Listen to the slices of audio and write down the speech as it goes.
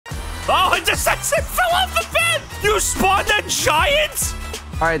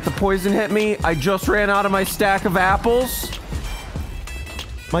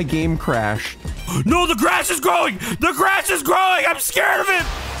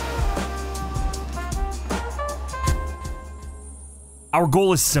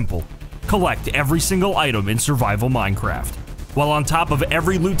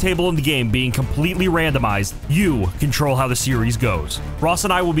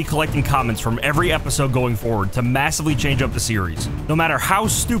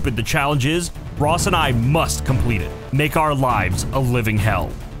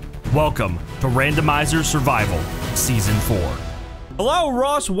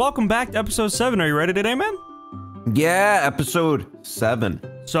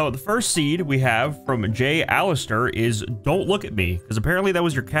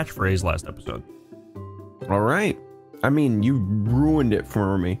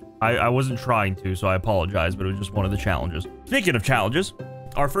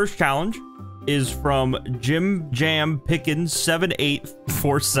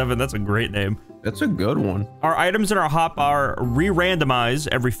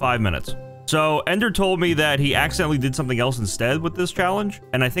minutes. So Ender told me that he accidentally did something else instead with this challenge,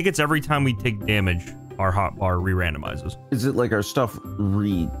 and I think it's every time we take damage, our hotbar re-randomizes. Is it like our stuff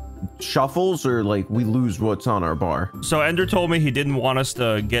shuffles, or like we lose what's on our bar? So Ender told me he didn't want us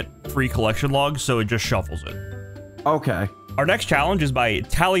to get free collection logs, so it just shuffles it. Okay. Our next challenge is by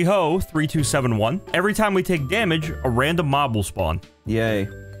𝗏𝗏𝗁𝗏3271. Every time we take damage, a random mob will spawn. Yay.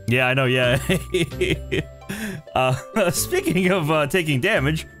 Yeah, I know, yeah. Speaking of taking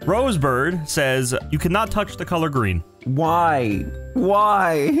damage, Rosebird says, you cannot touch the color green. Why?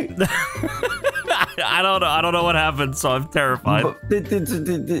 Why? I don't know what happened, so I'm terrified.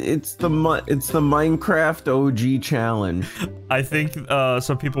 It's the Minecraft OG challenge. I think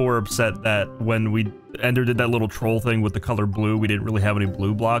some people were upset that when Ender did that little troll thing with the color blue, we didn't really have any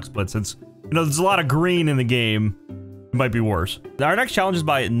blue blocks, but since, you know, there's a lot of green in the game, it might be worse. Our next challenge is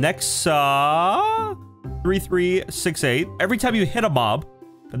by 𝗥𝗱𝗁𝗏3368. Every time you hit a mob,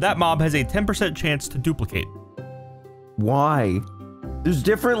 that mob has a 10% chance to duplicate. Why? There's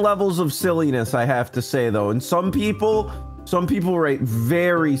different levels of silliness, I have to say, though. And some people write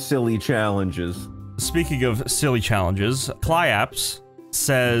very silly challenges. Speaking of silly challenges, 𝗏𝗏𝗄𝗃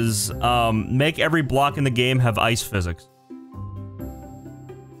says, make every block in the game have ice physics.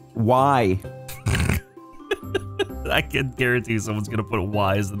 Why? I can guarantee someone's gonna put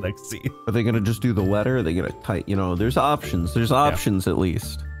Y as the next scene. Are they gonna just do the letter? Are they gonna type? You know, there's options. There's options at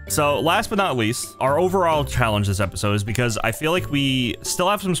least. So, last but not least, our overall challenge this episode is because I feel like we still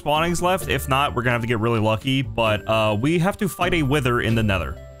have some spawnings left. If not, we're gonna have to get really lucky, but we have to fight a wither in the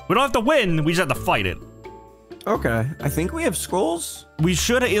nether. We don't have to win, we just have to fight it. Okay, I think we have scrolls. We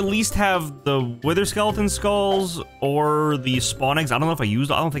should at least have the wither skeleton skulls or the spawnings. I don't think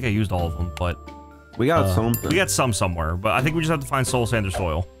I used all of them, but we got something. We got some somewhere, but I think we just have to find soul sand or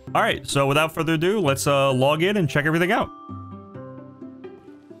soil. All right, so without further ado, let's log in and check everything out.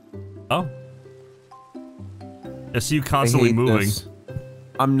 Oh. I see you constantly moving. This.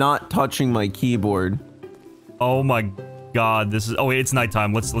 I'm not touching my keyboard. Oh my god, this is... Oh wait, it's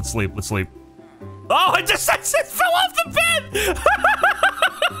nighttime. Let's sleep. Let's sleep. Oh, I just fell off the bed!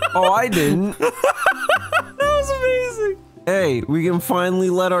 Oh, I didn't. That was amazing. Hey, we can finally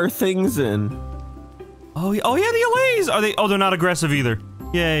let our things in. Oh yeah, the LAs! Are they... Oh, they're not aggressive either.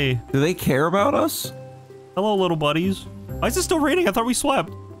 Yay. Do they care about us? Hello, little buddies. Why is it still raining? I thought we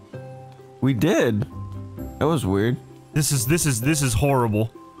slept. We did. That was weird. This is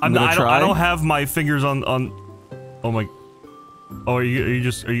horrible. I don't have my fingers on. Oh my. Oh, are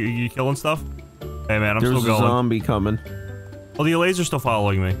you killing stuff? Hey man, I'm still going. There's a zombie coming. Oh, the LAs are still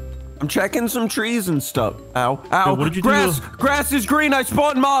following me. I'm checking some trees and stuff. Ow, ow. Dude, what did you do? do? Grass is green. I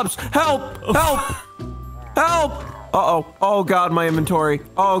spawned mobs. Help! Help! Help! Uh-oh. Oh god, my inventory.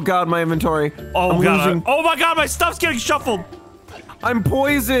 Oh god, my inventory. Oh I'm god. losing. Oh my god, my stuff's getting shuffled. I'm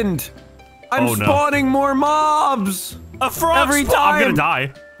poisoned. I'm spawning more mobs. A frog every time. I'm gonna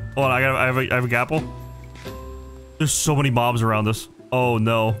die. Hold on, I have a gapple. There's so many mobs around us. Oh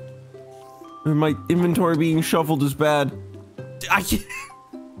no. My inventory being shuffled is bad.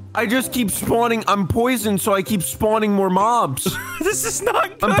 I just keep spawning. I'm poisoned, so I keep spawning more mobs. This is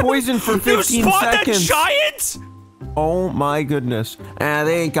not good. I'm poisoned for 15 you seconds. That giant? Oh my goodness.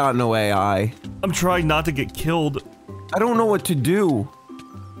 They ain't got no AI. I'm trying not to get killed. I don't know what to do.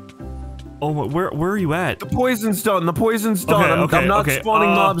 Oh, where are you at? The poison's done. The poison's done. I'm not spawning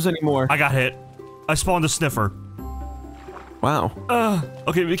mobs anymore. I got hit. I spawned a sniffer. Wow.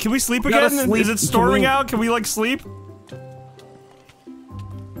 Okay, can we sleep again? Is it storming out? Can we, like, sleep?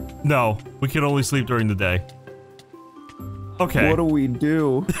 No, we can only sleep during the day. Okay. What do we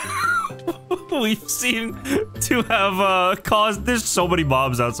do? We seem to have caused. There's so many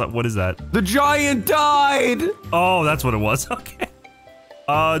mobs outside. What is that? The giant died! Oh, that's what it was. Okay.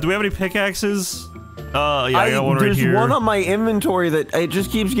 Do we have any pickaxes? Yeah, I got one right here. There's one on my inventory that it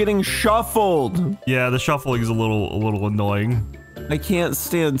just keeps getting shuffled. Yeah, the shuffling is a little annoying. I can't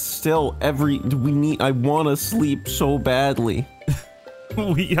stand still. I want to sleep so badly.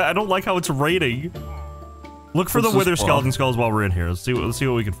 I don't like how it's raining. Look for the wither skeleton skulls while we're in here. Let's see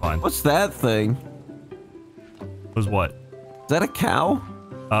what we can find. What's that thing? Was what? Is that a cow?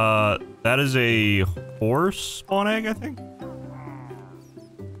 That is a horse spawn egg, I think.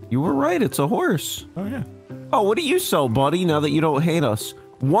 You were right, it's a horse. Oh, yeah. Oh, what do you sell, buddy, now that you don't hate us?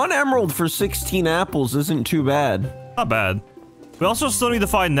 1 emerald for 16 apples isn't too bad. Not bad. We also still need to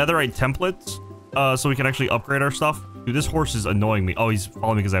find netherite templates, so we can actually upgrade our stuff. Dude, this horse is annoying me. Oh, he's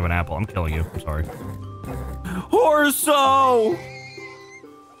following me because I have an apple. I'm killing you. I'm sorry. Horso!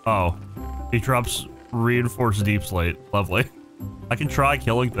 Oh. He drops reinforced deep slate. Lovely. I can try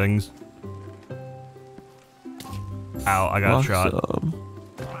killing things. Ow, I got shot.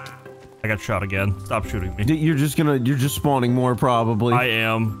 I got shot again. Stop shooting me. You're just spawning more, probably. I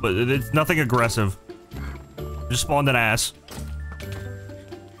am, but it's nothing aggressive. Just spawned an ass.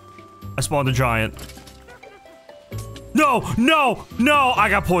 I spawned a giant. No! No! No! I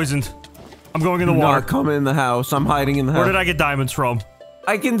got poisoned. I'm going in the water. Not coming in the house. I'm hiding in the house. Where did I get diamonds from?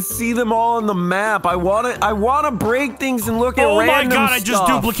 I can see them all on the map. I wanna break things and look at random stuff. Oh my god, I just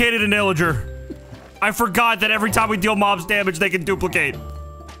duplicated an illager. I forgot that every time we deal mobs damage, they can duplicate.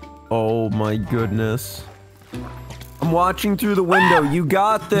 Oh my goodness. I'm watching through the window. You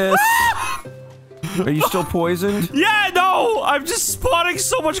got this. Are you still poisoned? Yeah, no! I'm just spawning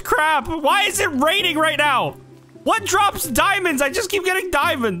so much crap. Why is it raining right now? What drops diamonds? I just keep getting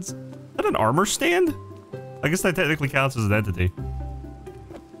diamonds. Is that an armor stand? I guess that technically counts as an entity.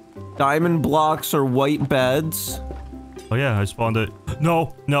 Diamond blocks are white beds. Oh yeah, I spawned it.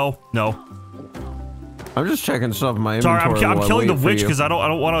 No, no, no. I'm just checking stuff in my inventory. Sorry, I'm killing the witch because I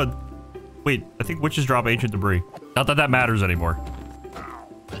don't want to. Wait, I think witches drop ancient debris. Not that that matters anymore.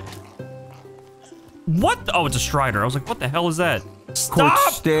 What? Oh, it's a strider. I was like, what the hell is that? Stop!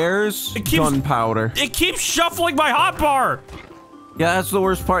 Court stairs, gunpowder. It keeps shuffling my hotbar. Yeah, that's the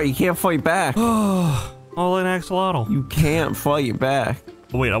worst part. You can't fight back. All in axolotl. You can't fight back.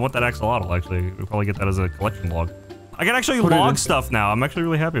 Oh, wait, I want that axolotl, actually. We'll probably get that as a collection log. I can actually log stuff now. I'm actually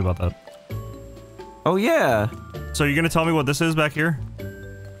really happy about that. Oh, yeah. So you're gonna tell me what this is back here?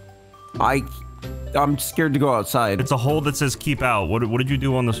 I'm scared to go outside. It's a hole that says keep out. What did you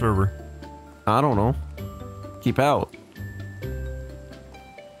do on the server? I don't know. Keep out.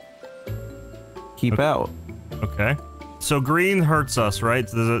 Keep out. Okay. So green hurts us, right?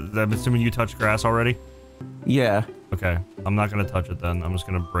 I'm assuming you touched grass already? Yeah. Okay. I'm not gonna touch it then. I'm just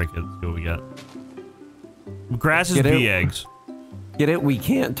gonna break it, see what we get. Grass is bee eggs. Get it? We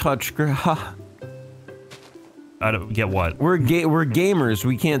can't touch grass. I don't get what? We're gamers.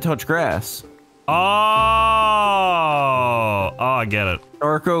 We can't touch grass. Oh, I get it.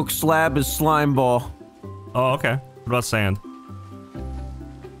 Dark oak slab is slime ball. Oh, okay. What about sand?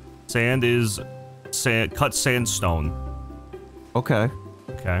 Sand is cut sandstone. Okay.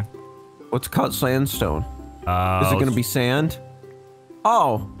 Okay. What's cut sandstone? Is it gonna be sand?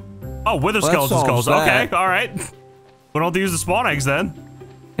 Oh. Oh, wither skeleton skulls. Okay, all right. We don't have to use the spawn eggs then.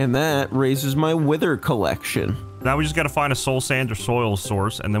 And that raises my wither collection. Now we just gotta find a soul sand or soil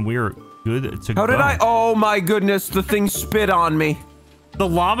source, and then we're good to go. How did I? Oh my goodness! The thing spit on me. The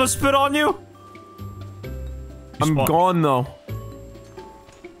llama spit on you? I'm gone though.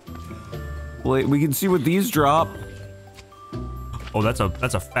 Wait, we can see what these drop. Oh, that's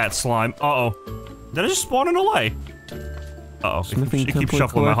a fat slime. Uh-oh. Did I just spawn in a lay? Uh-oh. It keeps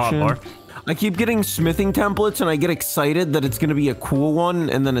shuffling my hotbar. I keep getting smithing templates and I get excited that it's gonna be a cool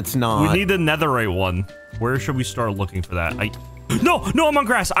one, and then it's not. We need the netherite one. Where should we start looking for that? No, I'm on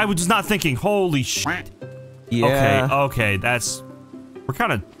grass. I was not thinking. Holy shit. Yeah. Okay, that's... We're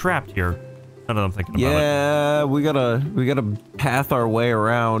kind of trapped here. Now that I'm thinking about it. Yeah, we gotta path our way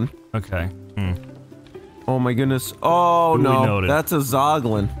around. Okay. Oh my goodness. Oh no, noted. that's a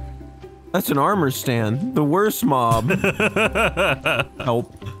zoglin. That's an armor stand. The worst mob.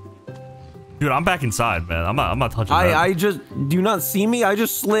 Help. Dude, I'm back inside, man. I'm not touching that. I just... Do you not see me? I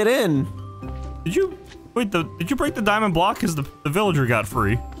just slid in. Did you... Wait, did you break the diamond block? Because the villager got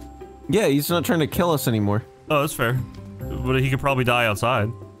free. Yeah, he's not trying to kill us anymore. Oh, that's fair. But he could probably die outside.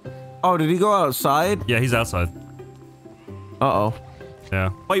 Oh, did he go outside? Yeah, he's outside. Uh-oh.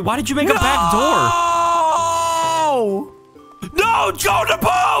 Yeah. Wait, why did you make a back door? No, go to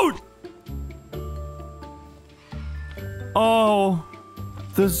boat! Oh.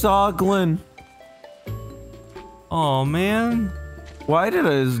 The Zoglin. Oh, man. Why did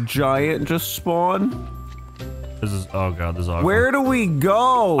a giant just spawn? This is, oh god, this is awkward. Where do we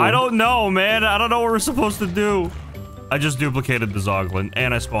go? I don't know, man. I don't know what we're supposed to do. I just duplicated the Zoglin,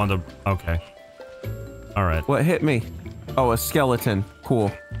 and I spawned a, okay. Alright. What hit me? Oh, a skeleton.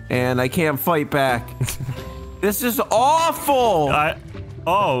 Cool. And I can't fight back. This is awful!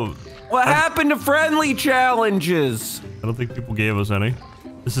 What happened to friendly challenges? I don't think people gave us any.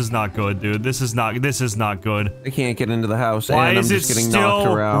 This is not good, dude. This is not good. I can't get into the house, Why and I'm is just it getting knocked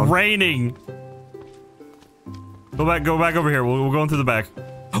still around. raining? Go back over here. We're going through the back.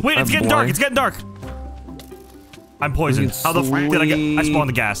 Wait, it's getting dark. It's getting dark. I'm poisoned. How the fuck did I get? I spawned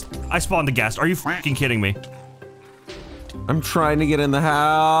the ghast. I spawned the ghast. Are you fucking kidding me? I'm trying to get in the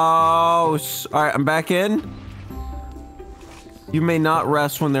house. All right, I'm back in. You may not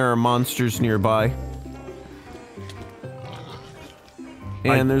rest when there are monsters nearby.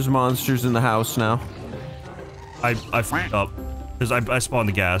 And there's monsters in the house now. I fucked up because I spawned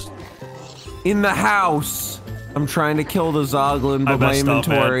the ghast. In the house. I'm trying to kill the Zoglin, but my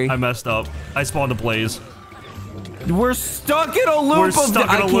inventory. I messed up. I spawned a blaze. We're stuck in a loop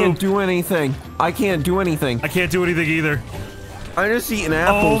I can't do anything. I can't do anything. I can't do anything either. I'm just eating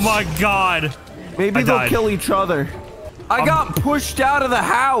apples. Oh my god. Maybe they'll kill each other. I got pushed out of the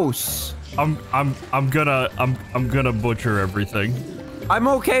house. I'm gonna butcher everything. I'm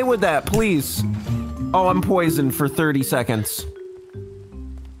okay with that, please. Oh, I'm poisoned for 30 seconds.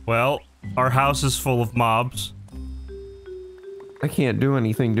 Well, our house is full of mobs. I can't do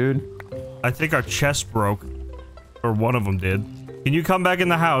anything, dude. I think our chest broke. Or one of them did. Can you come back in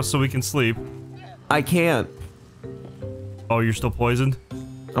the house so we can sleep? I can't. Oh, you're still poisoned?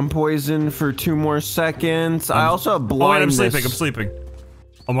 I'm poisoned for 2 more seconds. I also have blindness. Oh wait, I'm sleeping.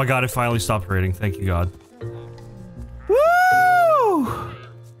 Oh my god, it finally stopped raining. Thank you, God. Woo!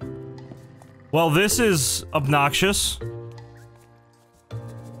 Well, this is obnoxious.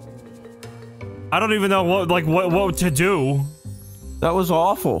 I don't even know what to do. That was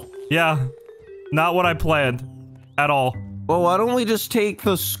awful. Yeah. Not what I planned. At all. Well, why don't we just take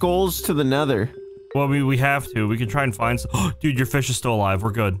the skulls to the nether? Well, we have to. We can try and find some. Dude, your fish is still alive.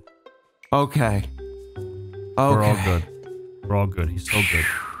 We're good. Okay. We're all good. We're all good. He's still good.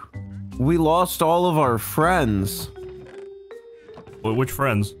 We lost all of our friends. Which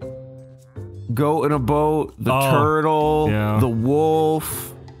friends? Goat in a boat, the turtle, the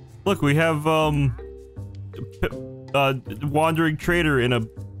wolf. Look, we have, wandering trader in a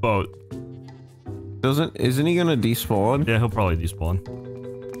boat. Isn't he gonna despawn? Yeah, he'll probably despawn.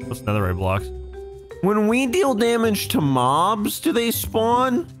 What's netherite blocks? When we deal damage to mobs, do they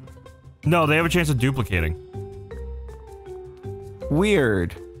spawn? No, they have a chance of duplicating.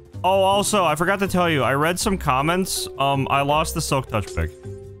 Weird. Oh, also, I forgot to tell you, I read some comments. I lost the silk touch pick.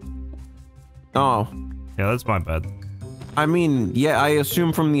 Oh. Yeah, that's my bad. I mean, yeah, I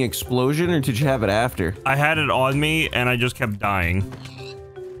assume from the explosion, or did you have it after? I had it on me, and I just kept dying.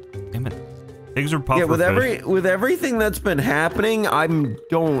 Damn it. Pigs are puffer Yeah, with everything that's been happening,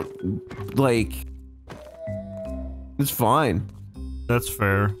 it's fine. That's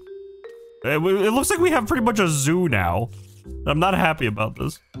fair. It looks like we have pretty much a zoo now. I'm not happy about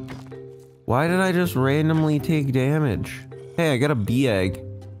this. Why did I just randomly take damage? Hey, I got a bee egg.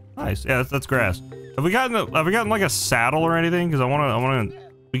 Nice. Yeah, that's grass. Have we gotten like a saddle or anything? Because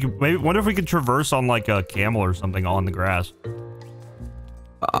we could maybe wonder if we could traverse on like a camel or something on the grass.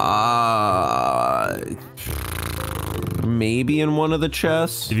 Maybe in one of the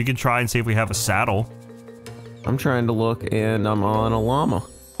chests. If you could try and see if we have a saddle. I'm trying to look, and I'm on a llama.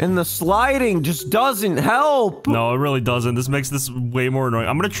 And the sliding just doesn't help! No, it really doesn't. This makes this way more annoying.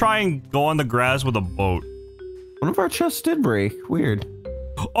 I'm gonna try and go on the grass with a boat. One of our chests did break. Weird.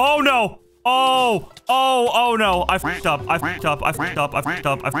 Oh no! Oh no! I fucked up. I fucked up. I fucked up. I fucked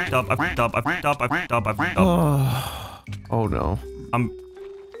up. I fucked up. I fucked up. I fucked up. I fucked up. I fucked up. Oh no.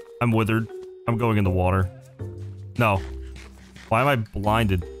 I'm withered. I'm going in the water. No. Why am I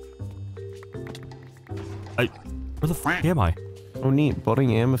blinded? Where the fuck am I? Oh neat,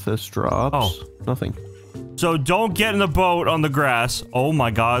 budding amethyst drops. Oh. Nothing. So don't get in the boat on the grass. Oh my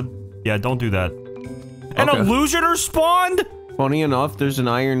god. Yeah, don't do that. An illusioner spawned? Funny enough, there's an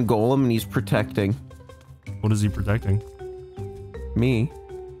iron golem and he's protecting. What is he protecting? Me.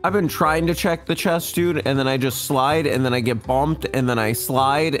 I've been trying to check the chest, dude, and then I just slide, and then I get bumped, and then I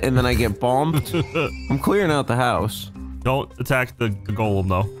slide, and then I get bumped. I'm clearing out the house. Don't attack the golem,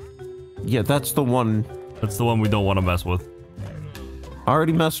 though. Yeah, that's the one. That's the one we don't want to mess with. I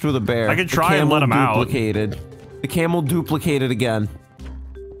already messed with a bear. I could try and let him out. Duplicated. The camel duplicated again.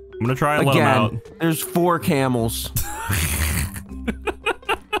 I'm gonna try and let him out. There's 4 camels.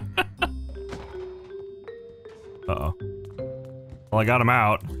 Uh-oh. Well, I got him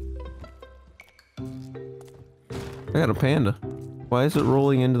out. I got a panda. Why is it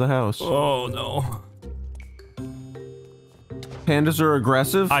rolling into the house? Oh, no. Pandas are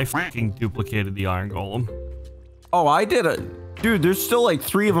aggressive? I fucking duplicated the iron golem. Oh, I did it. Dude, there's still like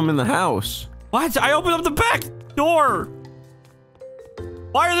 3 of them in the house. What? I opened up the back door.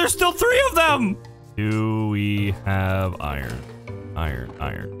 Why are there still 3 of them? Do we have iron? Iron.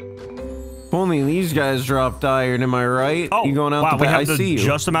 If only these guys dropped iron, am I right? Oh, you going out wow, the back? we have the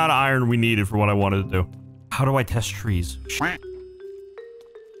just amount of iron we needed for what I wanted to do. How do I test trees?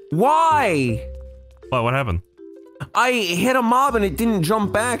 Why? What happened? I hit a mob and it didn't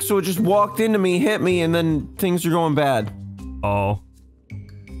jump back, so it just walked into me, hit me, and then things are going bad. Oh.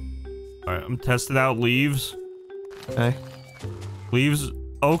 Alright, I'm testing out leaves. Okay. Leaves,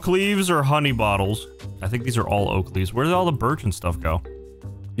 oak leaves or honey bottles? I think these are all oak leaves. Where did all the birch and stuff go?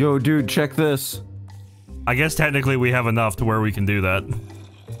 Yo, dude, check this. I guess technically we have enough to where we can do that.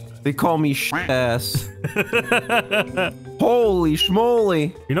 They call me ass. Holy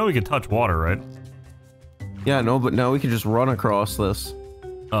schmoly. You know we can touch water, right? Yeah, no, but now we can just run across this.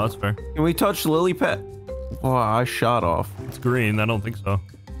 Oh, that's fair. Can we touch lily pad? Oh, I shot off. It's green. I don't think so.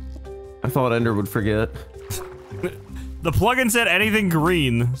 I thought Ender would forget. The plugin said anything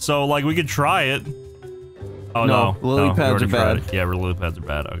green, so like we could try it. Oh no, lily pads are bad. Yeah, lily pads are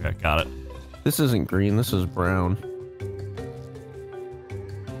bad. Okay, got it. This isn't green. This is brown.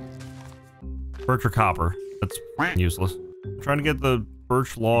 Birch or copper? That's useless. I'm trying to get the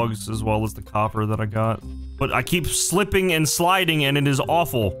birch logs as well as the copper that I got, but I keep slipping and sliding, and it is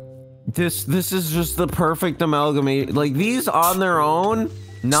awful. This is just the perfect amalgamate. Like these on their own,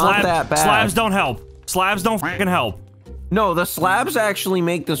 not that bad. Slabs don't help. Slabs don't fucking help. No, the slabs actually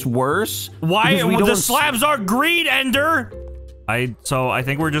make this worse. Why? The slabs are green, Ender! So I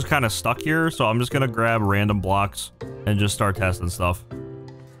think we're just kind of stuck here, so I'm just gonna grab random blocks and just start testing stuff.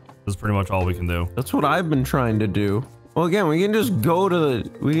 That's pretty much all we can do. That's what I've been trying to do. Well, again, we can just go to the,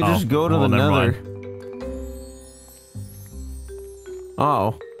 the nether.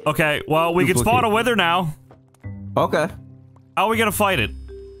 Oh. Okay, well, we can spawn a wither now. Okay. How are we gonna fight it?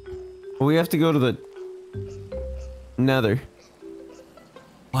 Well, we have to go to the nether.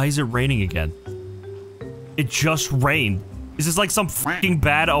 Why is it raining again? It just rained. Is this like some fucking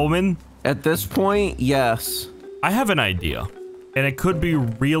bad omen? At this point, yes. I have an idea. And it could be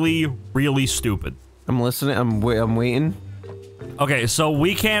really, really stupid. I'm listening. I'm waiting. Okay, so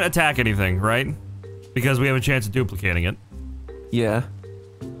we can't attack anything, right? Because we have a chance of duplicating it. Yeah.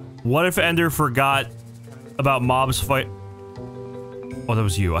 What if Ender forgot about mobs fight? Oh, that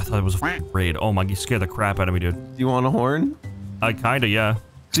was you. I thought it was a raid. Oh my, you scared the crap out of me, dude. You want a horn? Kinda, yeah.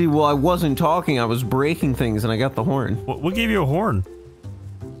 See, well, I wasn't talking. I was breaking things, and I got the horn. What gave you a horn?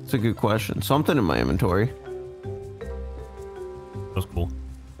 It's a good question. Something in my inventory. That was cool.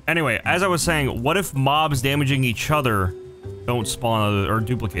 Anyway, as I was saying, what if mobs damaging each other don't spawn or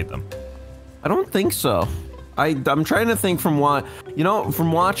duplicate them? I don't think so. I'm trying to think from what, you know,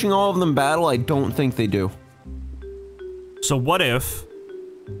 from watching all of them battle, I don't think they do. So what if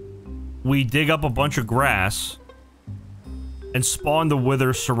we dig up a bunch of grass and spawn the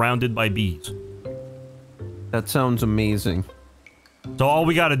wither surrounded by bees? That sounds amazing. So all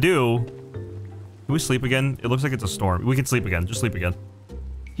we gotta do... Can we sleep again? It looks like it's a storm. We can sleep again. Just sleep again.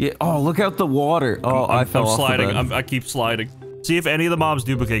 Yeah. Oh, look out the water. Oh, I fell off sliding. the bed. I keep sliding. See if any of the mobs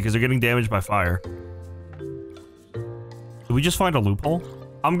duplicate because they're getting damaged by fire. Did we just find a loophole?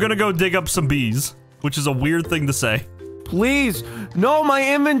 I'm gonna go dig up some bees, which is a weird thing to say. Please, no,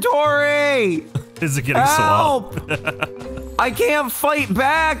 my inventory. Is it getting Help! so up? I can't fight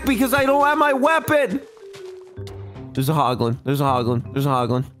back because I don't have my weapon. There's a hoglin. There's a hoglin. There's a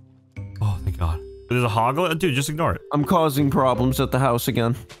hoglin. Oh, thank God. There's a hoglin? Dude, just ignore it. I'm causing problems at the house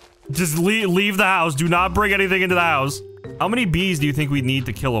again. Just leave the house. Do not bring anything into the house. How many bees do you think we need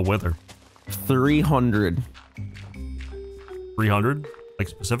to kill a wither? 300. 300? Like,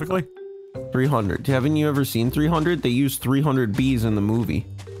 specifically? 300. Haven't you ever seen 300? They use 300 bees in the movie.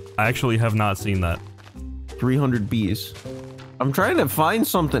 I actually have not seen that. 300 bees. I'm trying to find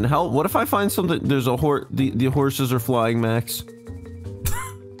something. Help. What if I find something? There's a horse. The horses are flying, Max.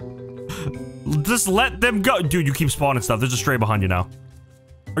 Just let them go. Dude, you keep spawning stuff. There's a stray behind you now.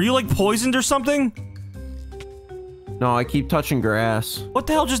 Are you, like, poisoned or something? No, I keep touching grass. What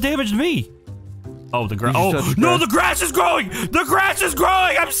the hell just damaged me? Oh, the grass. Oh, no, the grass is growing! The grass is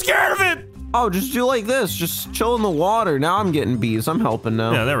growing! I'm scared of it! Oh, just do like this. Just chill in the water. Now I'm getting bees. I'm helping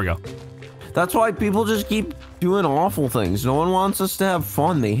now. Yeah, there we go. That's why people just keep doing awful things. No one wants us to have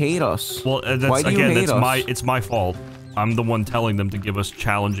fun. They hate us. Well, that's, Why do you hate us? It's my fault. I'm the one telling them to give us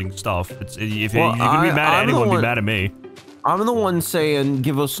challenging stuff. If you can be mad at anyone, be mad at me. I'm the one saying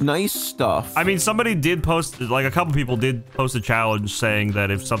give us nice stuff. I mean, somebody did post, like a couple people did post a challenge saying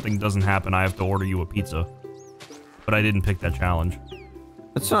that if something doesn't happen, I have to order you a pizza. But I didn't pick that challenge.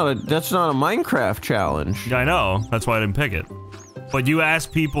 That's not a Minecraft challenge. Yeah, I know. That's why I didn't pick it. But you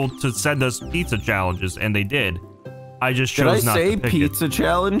asked people to send us pizza challenges, and they did. I just chose not to pick it. Did I say pizza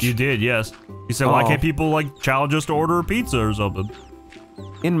challenge? You did, yes. You said, why can't people, like, challenge us to order a pizza or something?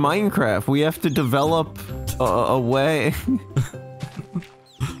 In Minecraft, we have to develop a way.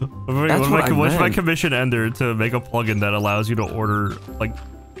 What's my commission ender to make a plugin that allows you to order, like,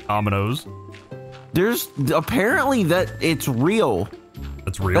 Domino's? There's apparently that it's real.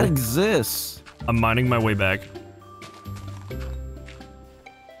 That's real? That exists. I'm mining my way back.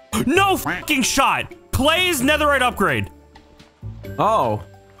 No fucking shot! Clay's netherite upgrade! Oh.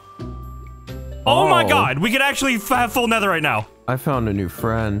 Oh my god, we can actually have full netherite now. I found a new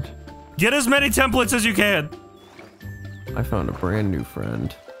friend. Get as many templates as you can. I found a brand new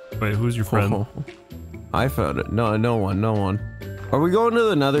friend. Wait, who's your friend? Oh, I found it. No one. Are we going to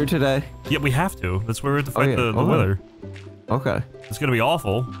the nether today? Yeah, we have to. That's where we have to fight the wither. Okay. It's gonna be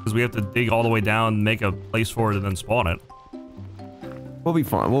awful, because we have to dig all the way down, make a place for it, and then spawn it. We'll be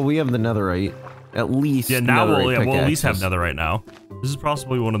fine. Well, we have the netherite. At least. Yeah, now we'll at least have netherite now. This is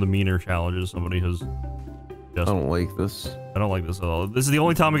possibly one of the meaner challenges somebody has. I don't like this. I don't like this at all. This is the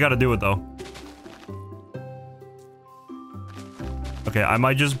only time we got to do it, though. Okay, I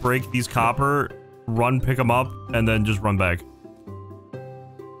might just break these copper, pick them up, and then just run back.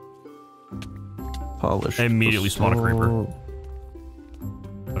 Polish. I immediately spawn a creeper.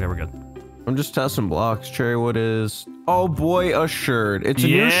 Okay, we're good. I'm just testing blocks. Cherrywood is. Oh boy, assured. It's a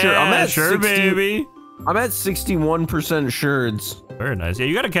new shirt. I'm at baby. I'm at 61% sherds. Very nice. Yeah,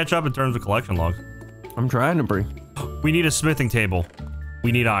 you got to catch up in terms of collection logs. I'm trying to bring. We need a smithing table.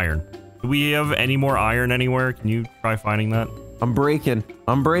 We need iron. Do we have any more iron anywhere? Can you try finding that? I'm breaking,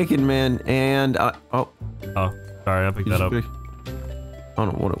 man. And oh, sorry, I picked that up. I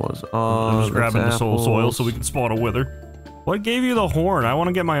don't know what it was. I'm just grabbing the soil so we can spawn a wither. What gave you the horn? I want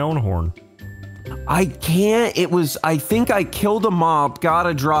to get my own horn. I can't. It was. I think I killed a mob, got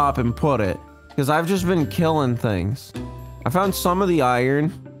a drop, and put it. Because I've just been killing things. I found some of the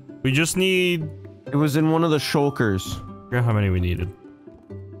iron. We just need. It was in one of the shulkers. I forget how many we needed.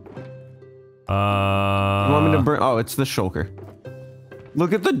 You want me to bring? Oh, it's the shulker.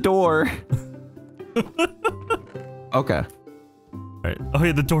 Look at the door. Okay. Alright. Oh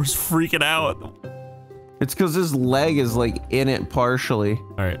yeah, the door's freaking out. It's because his leg is like in it partially.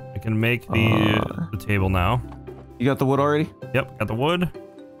 Alright, I can make the table now. You got the wood already? Yep, got the wood.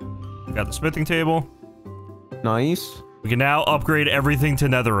 Got the smithing table. Nice. We can now upgrade everything to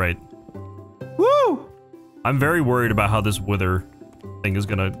netherite. Woo! I'm very worried about how this wither thing is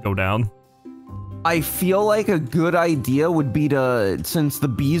gonna go down. I feel like a good idea would be to, since the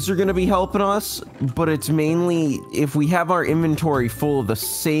bees are gonna be helping us, but it's mainly if we have our inventory full of the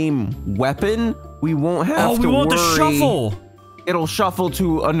same weapon, we won't have to worry. Oh, we want the shuffle! It'll shuffle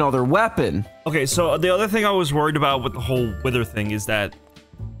to another weapon. Okay, so the other thing I was worried about with the whole wither thing is that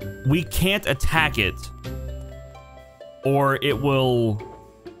we can't attack it, or it will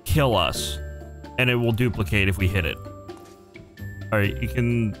kill us, and it will duplicate if we hit it. Alright, we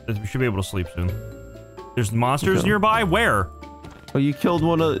should be able to sleep soon. There's monsters nearby? Where? Oh, you killed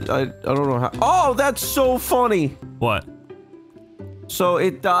one of, I don't know how. Oh, that's so funny! What? So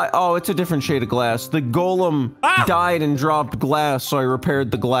it died. Oh, it's a different shade of glass. The golem died and dropped glass, so I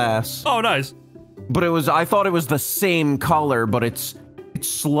repaired the glass. Oh, nice. But it was, I thought it was the same color, but it's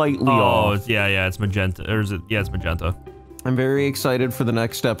slightly off. Oh, yeah, it's magenta. Or is it? Yeah, it's magenta. I'm very excited for the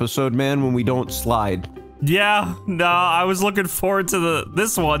next episode, man, when we don't slide. Yeah, no, I was looking forward to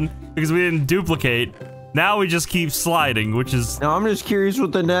this one because we didn't duplicate. Now we just keep sliding, which is... Now I'm just curious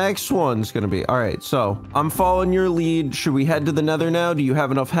what the next one's gonna be. All right, so I'm following your lead. Should we head to the nether now? Do you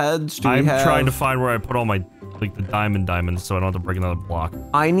have enough heads? I'm trying to find where I put all my, like, the diamonds so I don't have to break another block.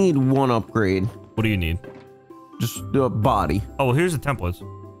 I need one upgrade. What do you need? Just a body. Oh, well, here's the templates.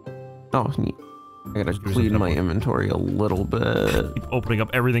 Oh, neat. I gotta clean my inventory a little bit. Keep opening up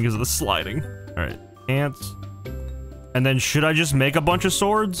everything because of the sliding. All right, ants. And then should I just make a bunch of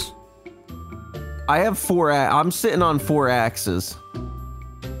swords? I have 4 I'm sitting on 4 axes.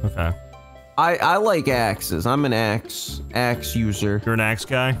 Okay. I like axes. I'm an axe user. You're an axe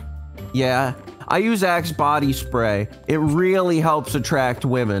guy? Yeah. I use axe body spray. It really helps attract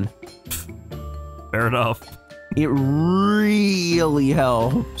women. Fair enough. It really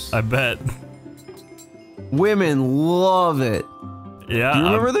helps. I bet. Women love it. Yeah.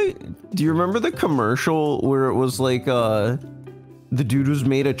 Do you remember the commercial where it was like the dude was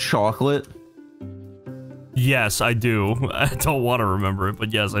made of chocolate? Yes, I do. I don't want to remember it,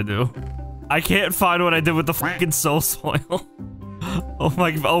 but yes, I do. I can't find what I did with the fucking soul soil. Oh my,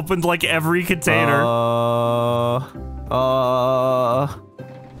 I've opened like every container. Ah!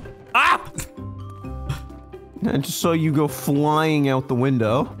 I just saw you go flying out the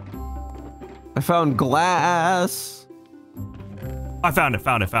window. I found glass. I found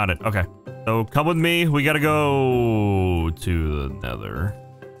it. Okay. So come with me. We gotta go to the Nether.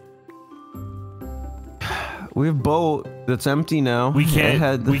 We have a boat that's empty now. We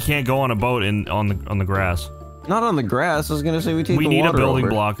can't go on a boat on the grass. Not on the grass. I was gonna say we need a building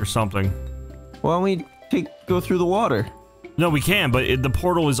block or something. Why don't we go through the water? No, we can, but the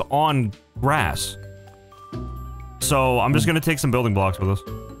portal is on grass. So I'm just gonna take some building blocks with us.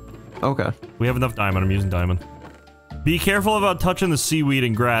 Okay. We have enough diamond. I'm using diamond. Be careful about touching the seaweed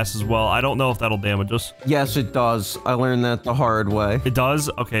and grass as well. I don't know if that'll damage us. Yes, it does. I learned that the hard way. It does?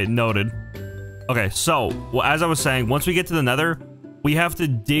 Okay, noted. Okay, so, well, as I was saying, once we get to the Nether, we have to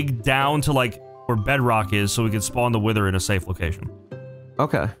dig down to, like, where bedrock is so we can spawn the wither in a safe location.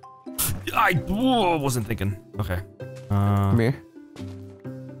 Okay. I wasn't thinking. Okay. Come here.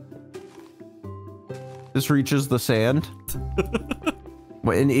 This reaches the sand.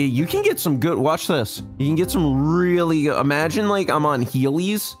 And you can get some good. Watch this. You can get some really. Imagine like I'm on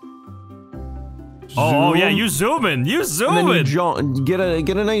Heelys. Oh yeah, you zoom in. You zoom in. You jump, get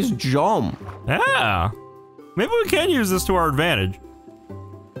a nice jump. Yeah. Maybe we can use this to our advantage.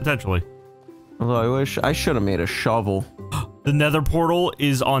 Potentially. Although I wish I should have made a shovel. The Nether portal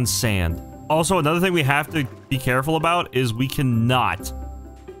is on sand. Also, another thing we have to be careful about is we cannot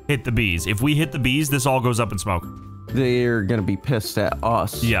hit the bees. If we hit the bees, this all goes up in smoke. They're gonna be pissed at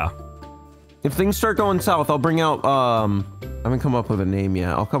us. Yeah. If things start going south, I'll bring out, I haven't come up with a name yet.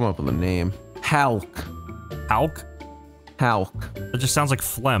 I'll come up with a name. 𝗏𝗃. 𝗏𝗃? 𝗏𝗃. That just sounds like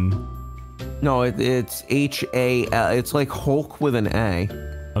phlegm. No, it's H-A-L. It's like Hulk with an A.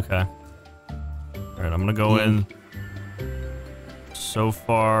 Okay. Alright, I'm gonna go in. So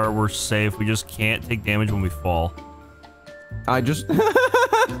far, we're safe. We just can't take damage when we fall. I just...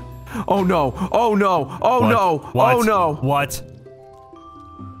 Oh no! Oh no! Oh what? no! What? Oh no! What?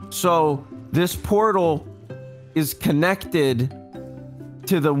 So, this portal is connected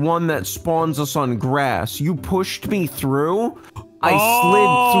to the one that spawns us on grass. You pushed me through. I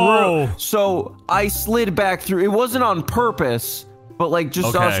slid through. So, I slid back through. It wasn't on purpose, but like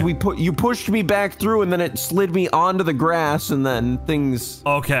just us, you pushed me back through and then it slid me onto the grass and then things...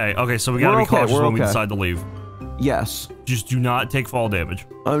 Okay, so we gotta be cautious when we decide to leave. Yes. Just do not take fall damage.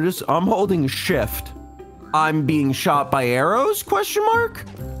 I'm holding shift. I'm being shot by arrows? Question mark?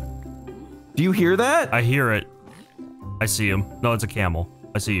 Do you hear that? I hear it. I see him. No, it's a camel.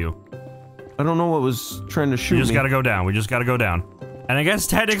 I see you. I don't know what was trying to shoot me. We just gotta go down. We just gotta go down. And I guess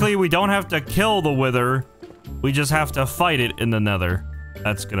technically we don't have to kill the wither. We just have to fight it in the Nether.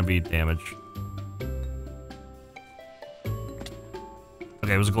 That's gonna be damage.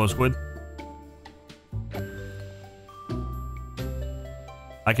 Okay, it was a glow squid.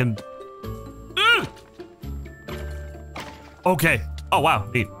 I can... Okay. Oh, wow.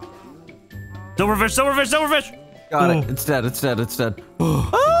 Neat. Silverfish, silverfish, silverfish! Got it. It's dead, it's dead, it's dead.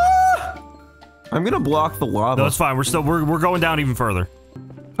 Ah! I'm gonna block the lava. No, it's fine. We're going down even further.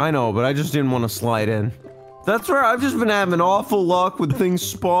 I know, but I just didn't want to slide in. That's where I've just been having awful luck with things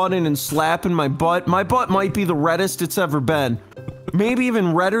spawning and slapping my butt. My butt might be the reddest it's ever been. Maybe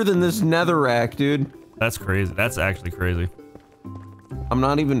even redder than this netherrack, dude. That's crazy. That's actually crazy. I'm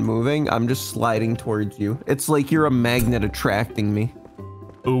not even moving. I'm just sliding towards you. It's like you're a magnet attracting me.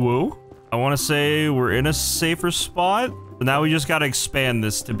 Ooh. I want to say we're in a safer spot. But now we just got to expand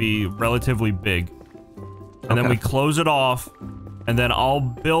this to be relatively big. And then we close it off. And then I'll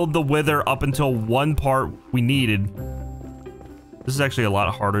build the wither up until one part we needed. This is actually a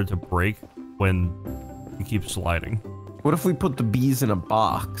lot harder to break when we keep sliding. What if we put the bees in a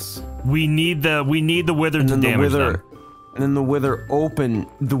box? We need the wither to damage them. And then the wither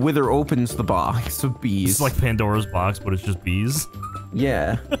opens the box of bees. It's like Pandora's box, but it's just bees.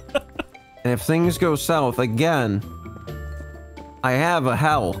 Yeah. And if things go south again, I have a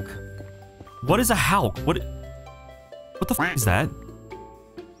𝗏𝗃. What is a 𝗏𝗃? What the f is that?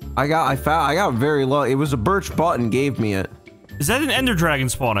 I got very low. It was a birch button gave me it. Is that an ender dragon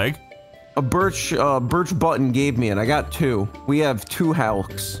spawn egg? A birch button gave me it. I got 2. We have 2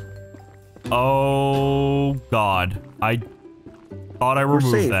 𝗏𝗃s. Oh god. I thought I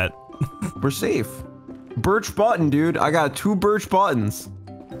removed that. We're safe. Birch button, dude. I got 2 birch buttons.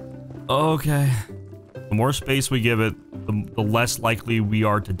 Okay. The more space we give it, the less likely we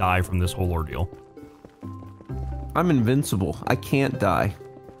are to die from this whole ordeal. I'm invincible. I can't die.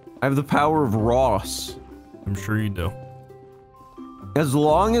 I have the power of Ross. I'm sure you do. As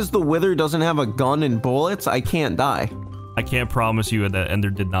long as the Wither doesn't have a gun and bullets, I can't die. I can't promise you that Ender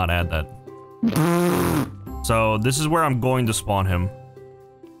did not add that. So this is where I'm going to spawn him.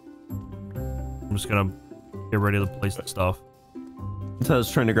 I'm just gonna get ready to place the stuff. So I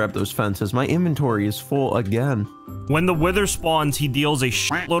was trying to grab those fences. My inventory is full again. When the Wither spawns, he deals a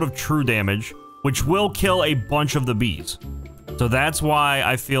shitload of true damage, which will kill a bunch of the bees. So that's why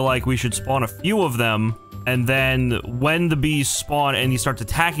I feel like we should spawn a few of them, and then when the bees spawn and he starts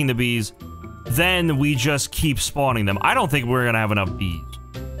attacking the bees, then we just keep spawning them. I don't think we're gonna have enough bees.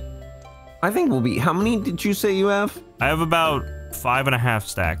 I think we'll be... How many did you say you have? I have about 5.5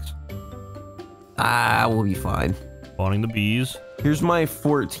 stacks. Ah, we'll be fine. Spawning the bees. Here's my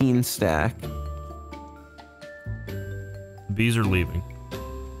 14 stack. The bees are leaving.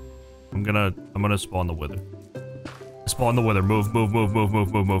 I'm gonna spawn the Wither. Spawn the Wither. Move.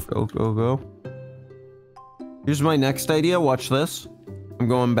 Go, go, go. Here's my next idea. Watch this. I'm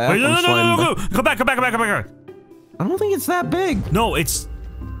going back. Wait, no. Come back. I don't think it's that big. No, it's...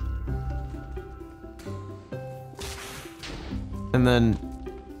 And then...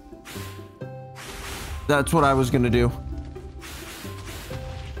 That's what I was gonna do.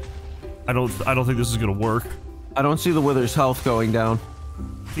 I don't think this is gonna work. I don't see the Wither's health going down.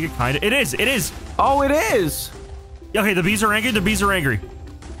 I think it kinda... It is! Oh, it is! Okay, the bees are angry.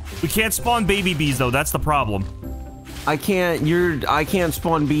 We can't spawn baby bees, though. That's the problem. I can't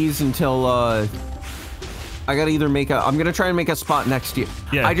spawn bees until, I gotta either make a... I'm gonna try and make a spot next to you.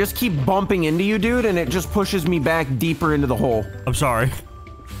 Yeah. I just keep bumping into you, dude, and it just pushes me back deeper into the hole. I'm sorry.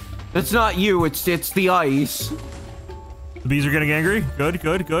 It's not you, it's the ice. The bees are getting angry. Good.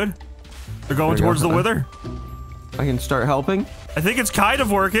 They're going towards the Wither. I can start helping. I think it's kind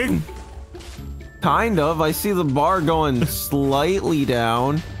of working. Kind of. I see the bar going slightly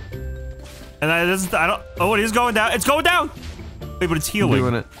down. And I don't... Oh, it is going down. It's going down! Wait, but it's healing.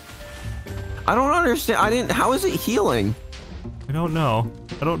 I'm doing it. I don't understand. How is it healing? I don't know.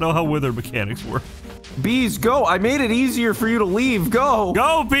 I don't know how Wither mechanics work. Bees, go! I made it easier for you to leave. Go!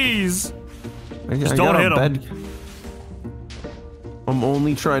 Go, bees! Just don't hit them. I'm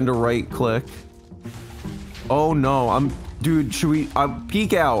only trying to right click. Oh no, dude, should we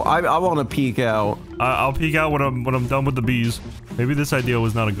peek out? I want to peek out. I'll peek out when I'm done with the bees. Maybe this idea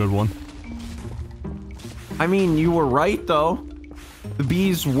was not a good one. I mean, you were right though. The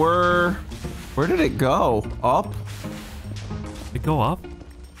bees were... Where did it go? Up? Did it go up?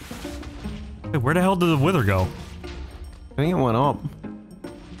 Hey, where the hell did the Wither go? I think it went up.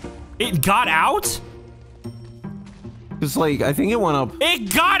 It got out? It's like, I think it went up.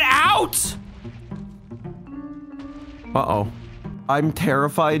 It got out! Uh-oh. I'm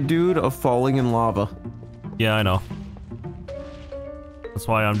terrified, dude, of falling in lava. Yeah, I know. That's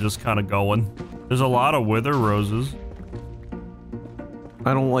why I'm just kind of going. There's a lot of Wither roses.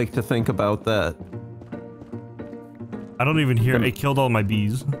 I don't like to think about that. I don't even hear it. Killed all my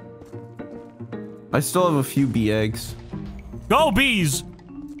bees. I still have a few bee eggs. Go, bees!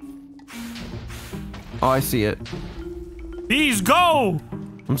 Oh, I see it. Bees, go!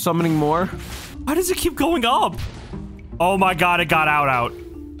 I'm summoning more. Why does it keep going up? Oh my god, it got out.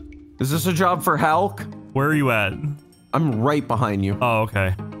 Is this a job for Hulk? Where are you at? I'm right behind you. Oh,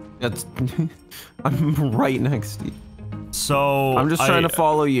 okay. That's... I'm right next to you. So... I'm just trying to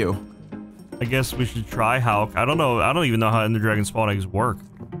follow you. I guess we should try Hulk. I don't know. I don't even know how Ender Dragon spawn eggs work.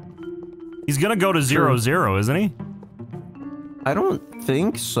 He's gonna go to 0-0, isn't he? I don't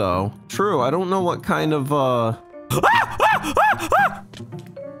think so. True, I don't know what kind of,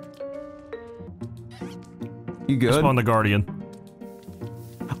 You good? I spawned the Guardian.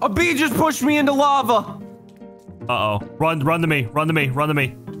 A bee just pushed me into lava! Uh-oh. Run to me.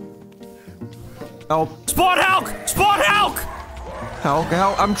 Help. Spawn Hulk!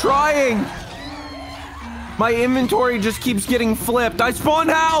 Hulk, I'm trying! My inventory just keeps getting flipped. I spawned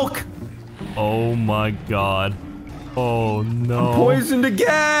Hulk! Oh my god. Oh no. I'm poisoned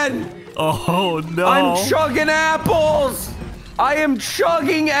again! Oh no. I'm chugging apples! I am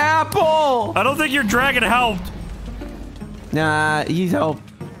chugging apple! I don't think your dragon helped. Nah, he's helped.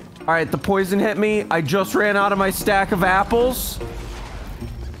 Alright, the poison hit me. I just ran out of my stack of apples.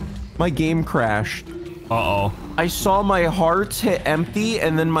 My game crashed. Uh-oh. I saw my hearts hit empty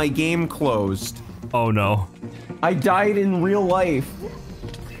and then my game closed. Oh no. I died in real life.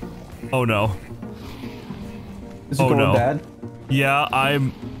 Oh no. Is it going bad? Yeah,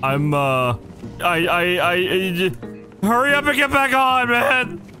 hurry up and get back on,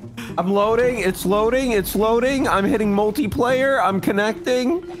 man! I'm loading. It's loading. It's loading. I'm hitting multiplayer. I'm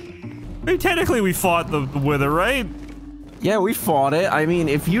connecting. I mean, technically, we fought the Wither, right? Yeah, we fought it. I mean,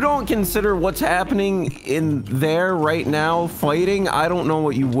 if you don't consider what's happening in there right now fighting, I don't know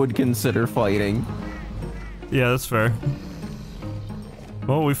what you would consider fighting. Yeah, that's fair.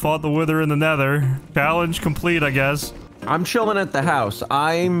 Well, we fought the Wither in the Nether. Challenge complete, I guess. I'm chilling at the house.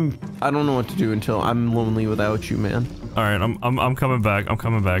 I don't know what to do until I'm lonely without you, man. All right, I'm coming back. I'm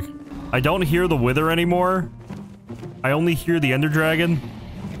coming back. I don't hear the Wither anymore. I only hear the Ender Dragon.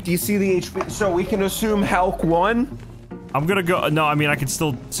 Do you see the HP? So we can assume 𝗏 won? I'm gonna go. No, I mean, I can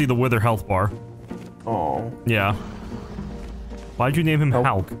still see the Wither health bar. Oh. Yeah. Why'd you name him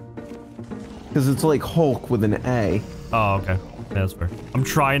𝗏? Because it's like Hulk with an A. Oh, okay. Yeah, that's fair. I'm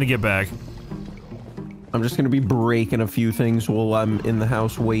trying to get back. I'm just gonna be breaking a few things while I'm in the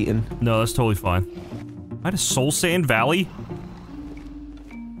house waiting. No, that's totally fine. I had a Soul Sand Valley?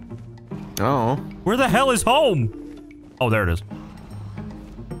 Oh. Where the hell is home? Oh, there it is.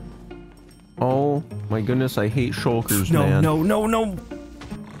 Oh my goodness, I hate shulkers, no, man. No, no, no, no.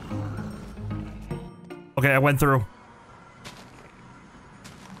 Okay, I went through.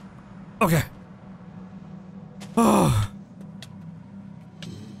 Okay. Oh.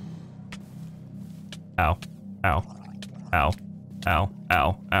 Ow. Ow. Ow. Ow.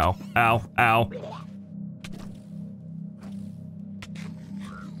 Ow. Ow. Ow. Ow.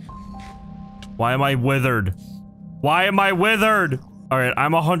 Why am I withered? Why am I withered? Alright,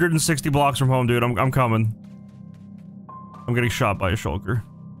 I'm 160 blocks from home, dude. I'm coming. I'm getting shot by a shulker.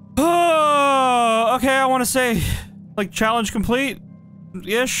 Oh, okay, I want to say, like, challenge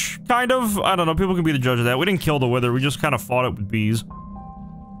complete-ish, kind of. I don't know, people can be the judge of that. We didn't kill the Wither, we just kind of fought it with bees.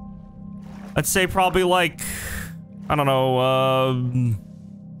 I'd say probably like, I don't know,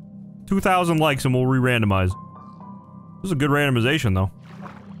 2,000 likes and we'll re-randomize. This is a good randomization, though.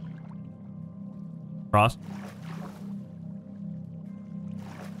 Ross?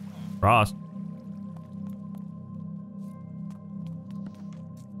 Ross?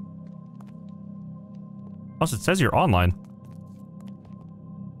 Plus, it says you're online.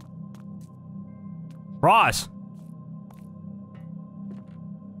 Ross!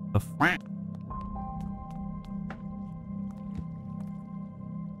 The f-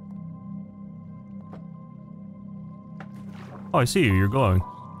 Oh, I see you. You're glowing.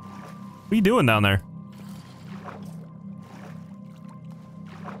 What are you doing down there?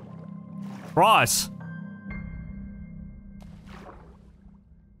 Ross!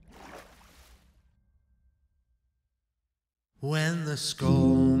 When the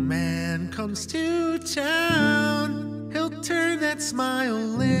skull man comes to town, he'll turn that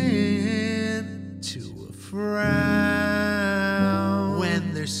smile into a frown.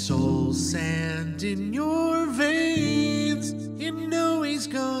 When there's soul sand in your veins, you know he's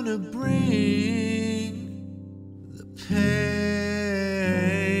gonna bring